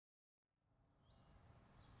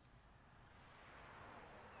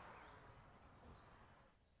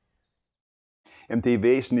Jamen, det er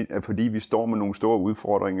væsentligt, at fordi vi står med nogle store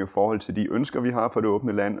udfordringer i forhold til de ønsker, vi har for det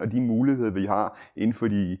åbne land, og de muligheder, vi har inden for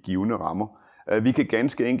de givne rammer. Vi kan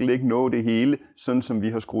ganske enkelt ikke nå det hele, sådan som vi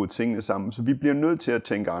har skruet tingene sammen. Så vi bliver nødt til at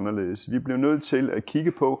tænke anderledes. Vi bliver nødt til at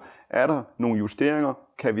kigge på, er der nogle justeringer?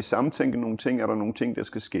 Kan vi samtænke nogle ting? Er der nogle ting, der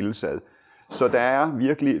skal skilles ad? Så der er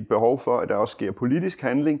virkelig et behov for, at der også sker politisk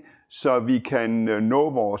handling, så vi kan nå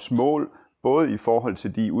vores mål, både i forhold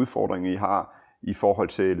til de udfordringer, I har, i forhold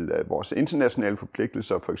til vores internationale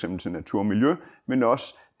forpligtelser, for eksempel til natur og miljø, men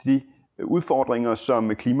også de udfordringer, som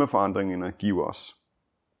klimaforandringerne giver os.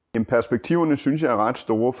 Perspektiverne synes jeg er ret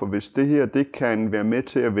store, for hvis det her det kan være med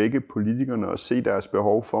til at vække politikerne og se deres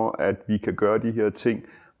behov for, at vi kan gøre de her ting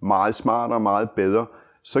meget smartere og meget bedre,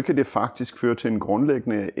 så kan det faktisk føre til en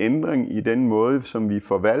grundlæggende ændring i den måde, som vi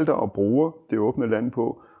forvalter og bruger det åbne land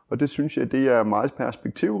på. Og det synes jeg, det er meget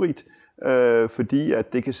perspektivrigt, fordi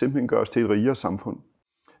at det kan simpelthen gøre os til et rigere samfund.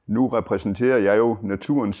 Nu repræsenterer jeg jo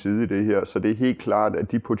naturens side i det her, så det er helt klart,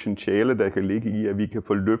 at de potentialer, der kan ligge i, at vi kan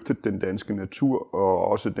få løftet den danske natur og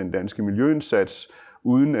også den danske miljøindsats,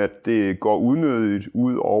 uden at det går unødigt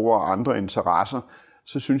ud over andre interesser,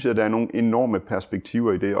 så synes jeg, at der er nogle enorme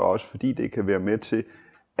perspektiver i det, og også fordi det kan være med til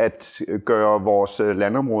at gøre vores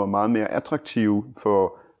landområder meget mere attraktive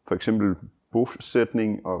for eksempel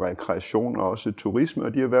bosætning og rekreation og også turisme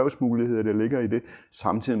og de erhvervsmuligheder, der ligger i det,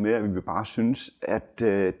 samtidig med, at vi bare synes, at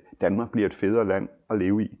Danmark bliver et federe land at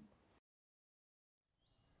leve i.